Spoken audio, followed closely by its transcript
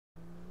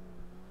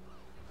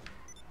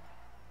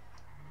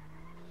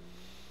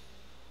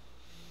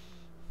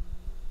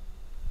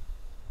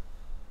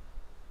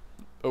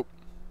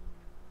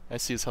I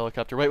see his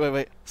helicopter. Wait, wait,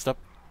 wait. Stop.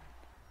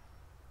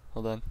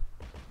 Hold on.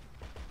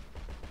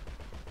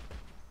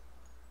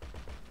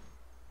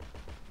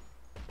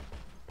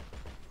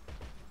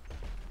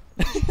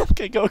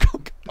 Okay, go, go,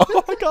 go.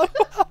 Oh my god.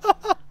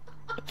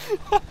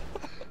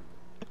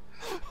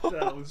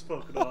 That was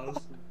fucking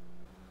awesome.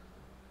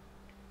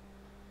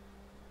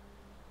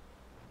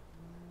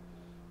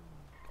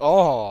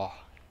 Oh,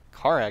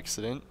 car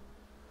accident.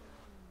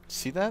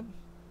 See that?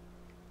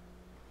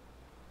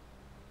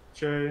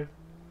 Jay, you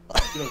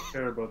don't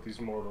care about these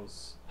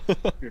mortals.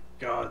 You're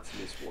gods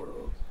in this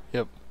world.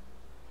 Yep.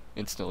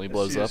 Instantly I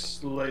blows see up. a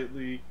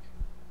slightly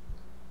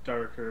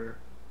darker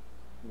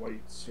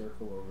white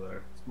circle over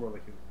there. It's more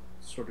like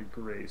a sort of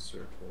gray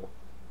circle.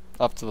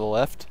 Up to the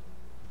left.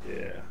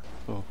 Yeah.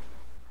 Oh.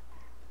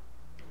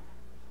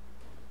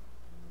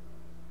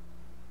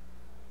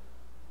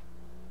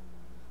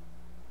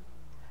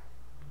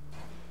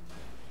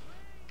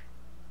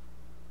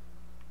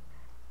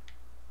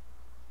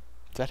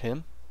 Is that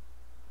him?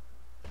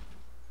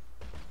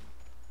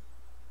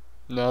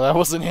 No, that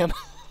wasn't him.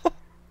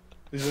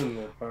 He's in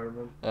the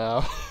apartment.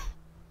 Oh.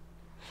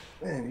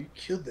 Man, you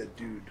killed that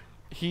dude.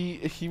 He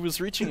was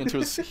reaching into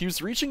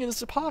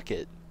his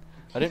pocket.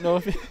 I didn't know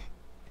if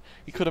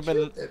he could have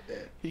been That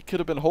man. he could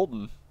have been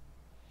holding.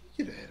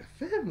 You could have had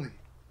a family.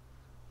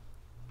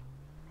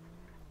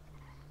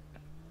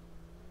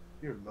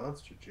 You're a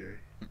monster, Jerry.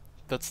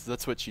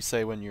 That's what you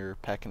say when you're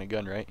packing a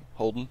gun, right?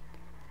 Holden,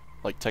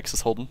 like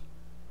Texas Holden.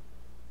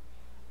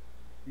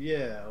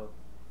 Yeah, I'll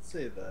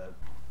say that.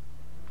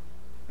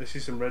 I see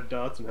some red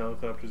dots and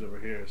helicopters over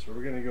here, so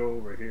we're gonna go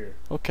over here.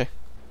 Okay.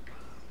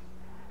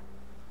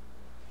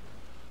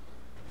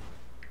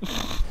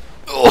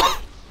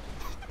 Oh.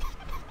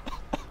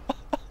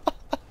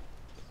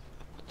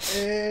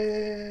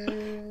 And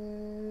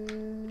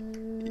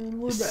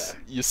we're back.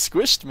 You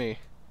squished me.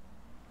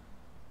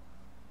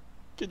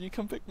 Can you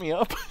come pick me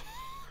up?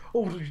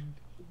 Oh,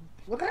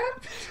 what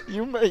happened?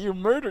 You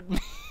murdered me.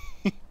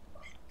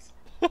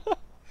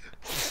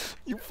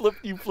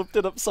 You flipped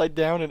it upside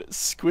down and it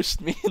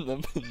squished me in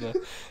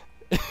the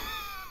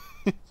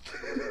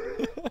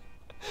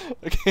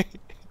Okay.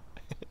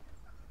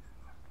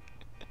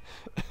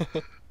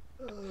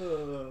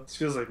 This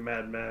feels like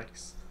Mad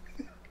Max.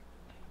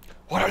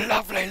 What a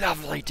lovely,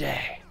 lovely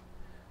day.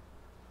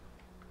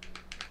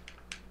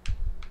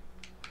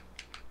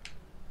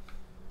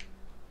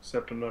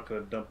 Except I'm not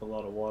gonna dump a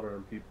lot of water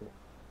on people.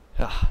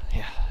 Ah,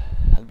 yeah,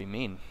 that'd be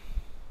mean.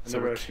 I So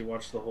never we're actually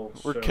watched the whole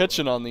We're show.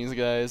 catching on these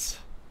guys.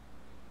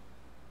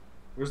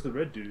 Where's the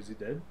red dude? Is he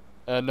dead?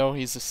 No,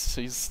 he's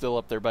still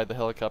up there by the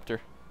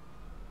helicopter.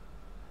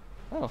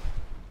 Oh.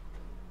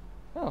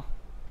 Oh.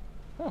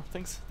 Oh,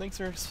 thanks,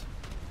 Ernst.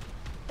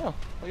 Oh,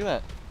 look at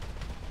that.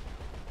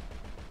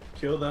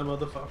 Kill that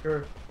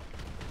motherfucker.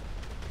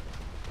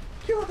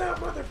 Kill that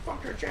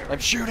motherfucker, Jerry. I'm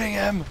shooting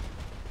him!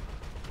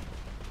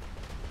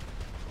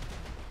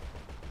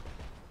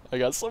 I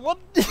got someone!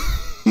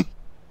 I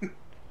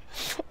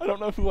don't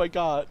know who I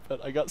got,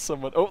 but I got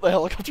someone. Oh, the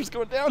helicopter's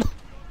going down!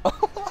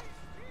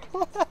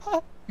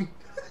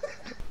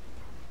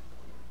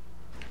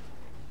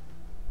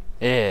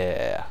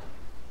 Yeah.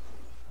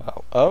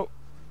 Oh, oh.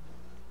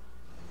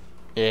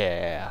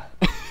 Yeah.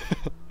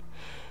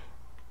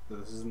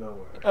 This is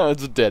nowhere. Oh,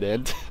 it's a dead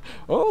end.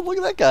 Oh, look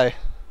at that guy.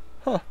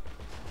 Huh.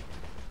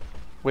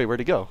 Wait, where'd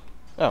he go?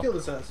 Oh, Kill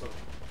this asshole.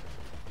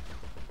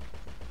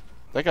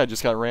 that guy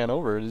just got ran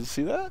over. Did you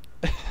see that?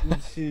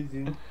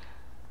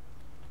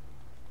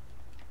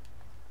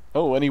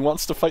 Oh, and he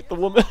wants to fight the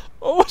woman.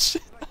 Oh,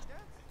 shit.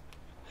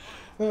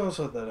 Oh, I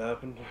thought that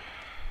happened.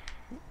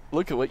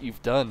 Look at what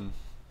you've done.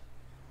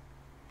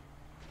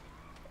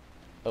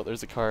 Oh,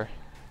 there's a car.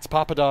 It's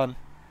Papa Don.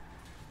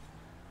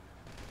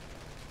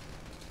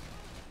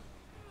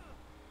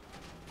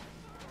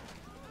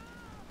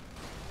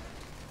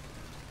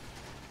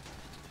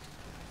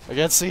 I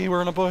can't see,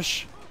 we're in a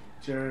bush.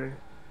 Jerry.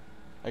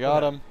 I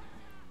got him.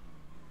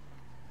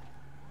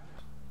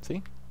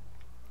 See?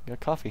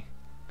 Got coffee.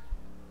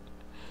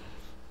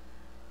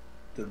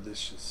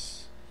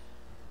 Delicious.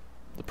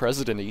 The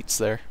president eats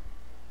there.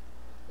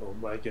 Oh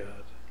my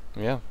god.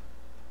 Yeah.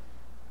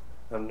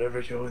 I'm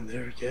never going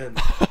there again.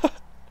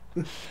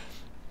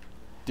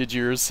 Did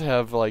yours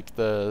have like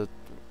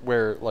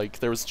where like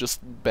there was just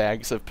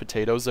bags of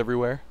potatoes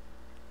everywhere?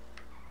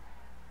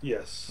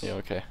 Yes. Yeah,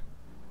 okay.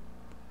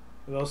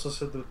 It also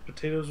said the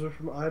potatoes were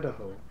from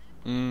Idaho.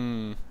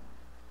 Mmm.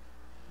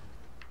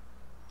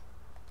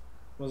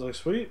 I was like,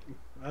 sweet,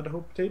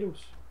 Idaho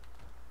potatoes.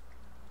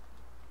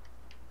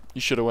 You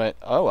should have went,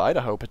 oh,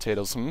 Idaho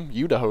potatoes.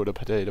 Idaho to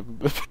potato.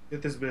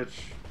 Get this bitch.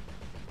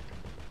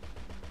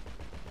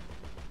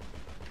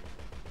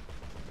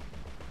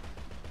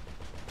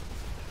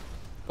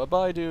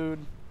 Bye-bye, dude.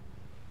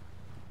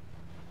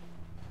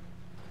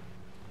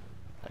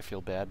 I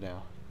feel bad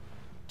now.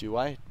 Do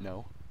I?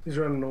 No. He's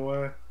running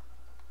away.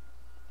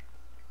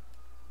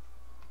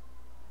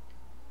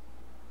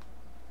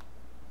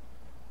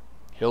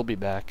 He'll be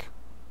back.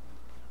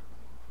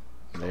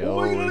 They Oh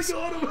my god, I always...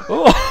 got him!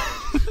 Oh!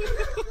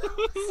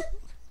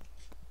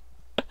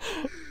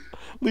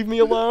 Leave me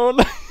alone.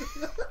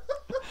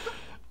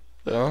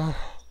 Uh.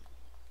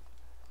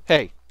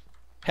 Hey.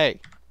 Hey.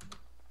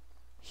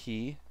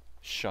 He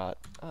shot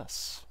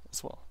us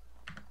as well.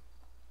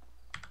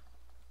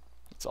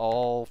 It's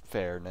all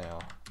fair now.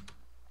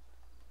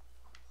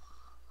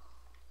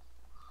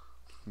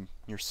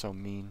 You're so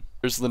mean.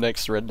 Here's the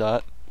next red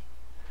dot.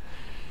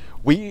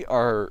 We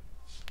are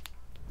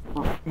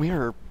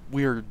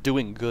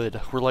doing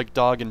good. We're like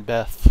Dog and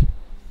Beth.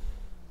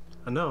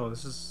 I know,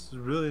 this is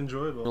really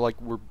enjoyable.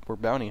 We're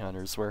bounty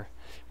hunters. We're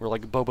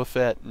like Boba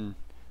Fett and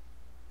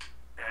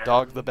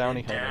Dog the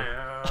Bounty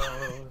Hunter.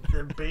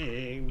 The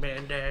big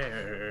man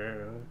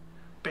down,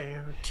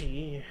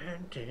 bounty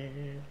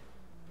hunter.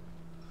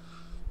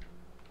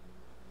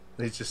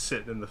 He's just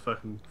sitting in the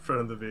fucking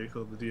front of the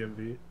vehicle, the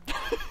DMV.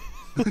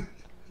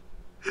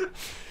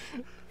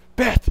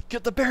 Beth,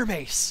 get the bear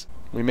mace!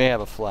 We may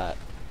have a flat.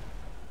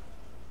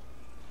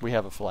 We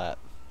have a flat.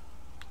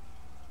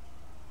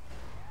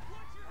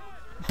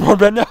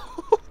 Broadband, no!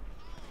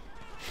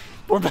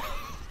 Broadband.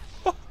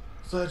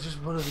 So that's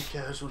just one of the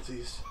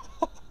casualties.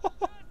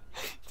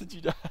 Did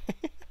you die?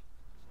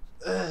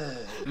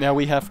 Now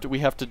we have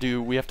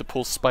to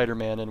pull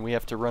Spider-Man and we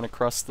have to run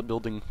across the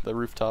building, the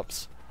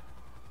rooftops.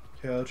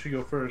 Okay, I'll let you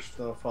go first,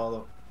 then I'll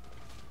follow.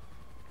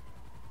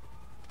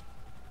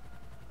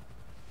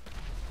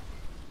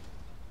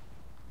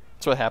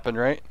 That's what happened,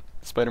 right?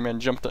 Spider-Man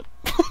jumped it.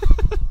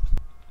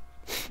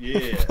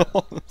 Yeah.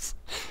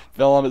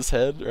 Fell on his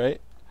head, right?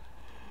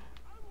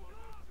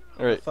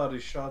 Alright. I thought he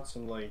shot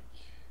some, like,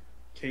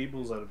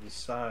 cables out of his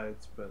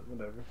sides, but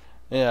whatever.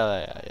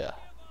 Yeah.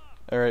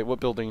 Alright, what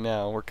building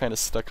now? We're kind of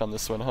stuck on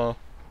this one, huh?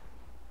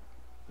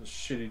 A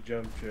shitty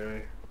jump,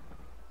 Jerry.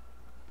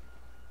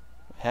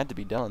 Had to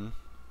be done.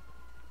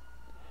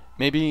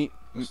 Maybe...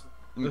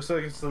 Looks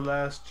like it's the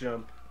last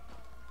jump.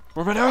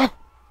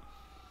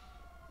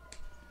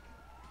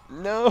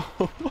 No!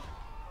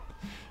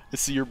 I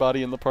see your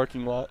body in the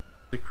parking lot.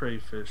 The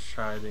crayfish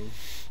hiding.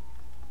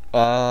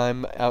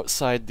 I'm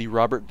outside the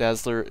Robert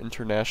Dazzler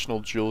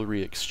International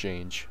Jewelry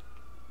Exchange.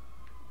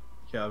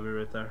 Yeah, I'll be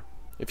right there.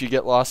 If you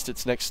get lost,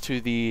 it's next to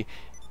the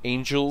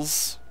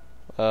Angels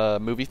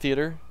movie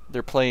theater.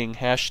 They're playing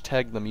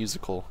Hashtag the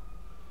Musical.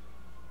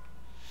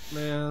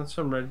 Man,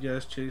 some red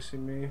guy's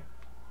chasing me.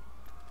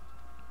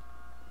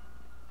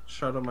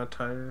 Shot on my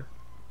tire.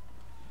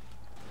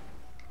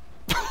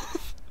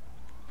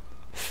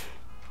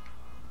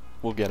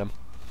 We'll get him.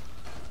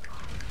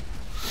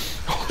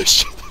 Holy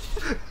shit.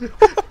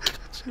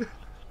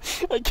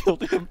 I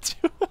killed him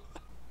too.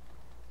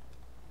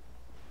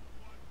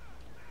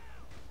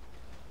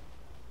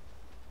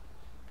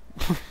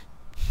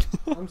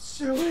 I'm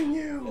suing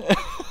you!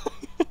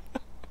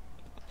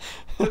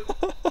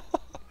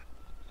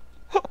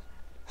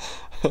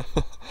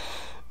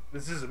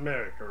 This is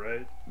America,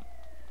 right?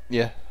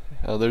 Yeah.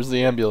 Oh, there's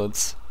the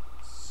ambulance.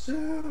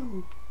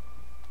 Sue!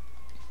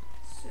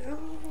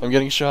 I'm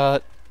getting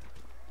shot.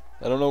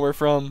 I don't know where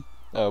from.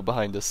 Oh,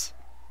 behind us.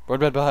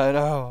 Broadband behind.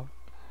 Oh.